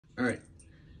All right.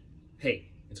 Hey,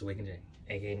 it's Awaken J,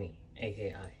 aka me,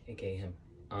 aka I, aka him.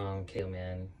 Kale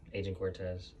Man, Agent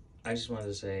Cortez. I just wanted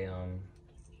to say,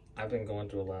 I've been going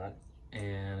through a lot,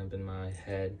 and in my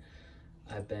head,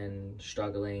 I've been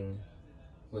struggling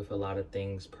with a lot of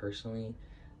things personally.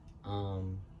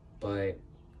 But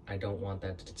I don't want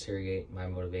that to deteriorate my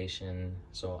motivation,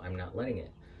 so I'm not letting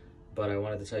it. But I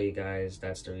wanted to tell you guys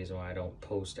that's the reason why I don't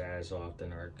post as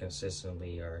often or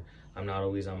consistently, or I'm not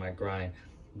always on my grind.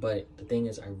 But the thing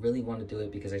is, I really want to do it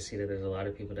because I see that there's a lot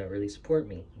of people that really support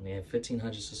me. We have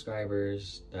 1,500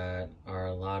 subscribers that are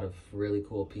a lot of really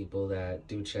cool people that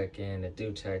do check in, that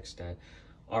do text, that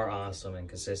are awesome and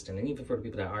consistent. And even for the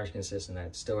people that aren't consistent,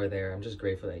 that still are there, I'm just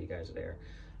grateful that you guys are there.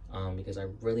 Because I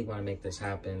really want to make this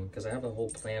happen, because I have a whole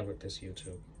plan with this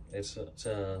YouTube. It's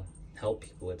to help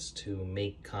people. It's to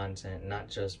make content, not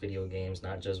just video games,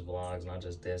 not just vlogs, not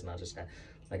just this, not just that.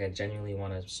 Like, I genuinely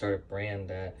want to start a brand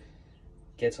that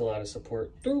gets a lot of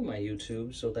support through my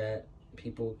YouTube so that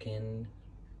people can,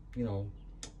 you know,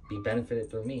 be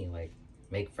benefited through me, like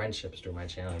make friendships through my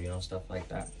channel, you know, stuff like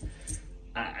that.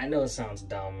 I know it sounds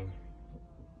dumb.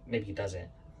 Maybe it doesn't.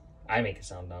 I make it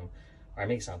sound dumb, or I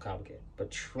make it sound complicated,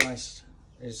 but trust,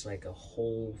 there's like a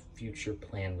whole future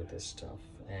plan with this stuff.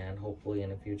 And hopefully in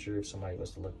the future, if somebody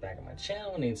was to look back at my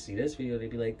channel and they'd see this video,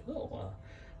 they'd be like, oh,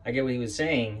 I get what he was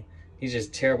saying. He's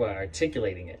just terrible at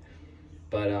articulating it.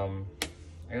 But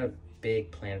I got a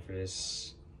big plan for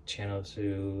this channel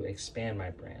to expand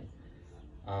my brand.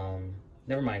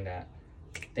 Never mind that.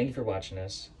 Thank you for watching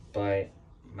this. But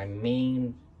my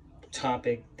main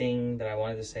topic thing that I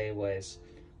wanted to say was,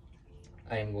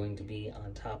 I am going to be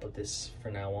on top of this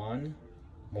from now on,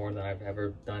 more than I've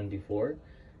ever done before.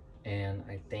 And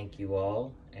I thank you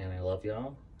all, and I love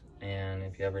y'all. And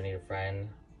if you ever need a friend,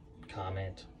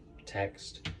 comment,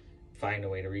 text, find a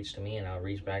way to reach to me, and I'll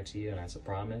reach back to you, and that's a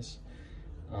promise.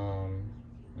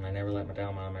 And I never let me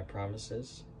down on my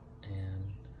promises.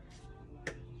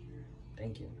 And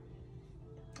thank you.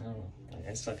 I don't know.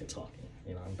 I suck at talking.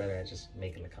 You know, I'm better at just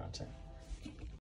making the content.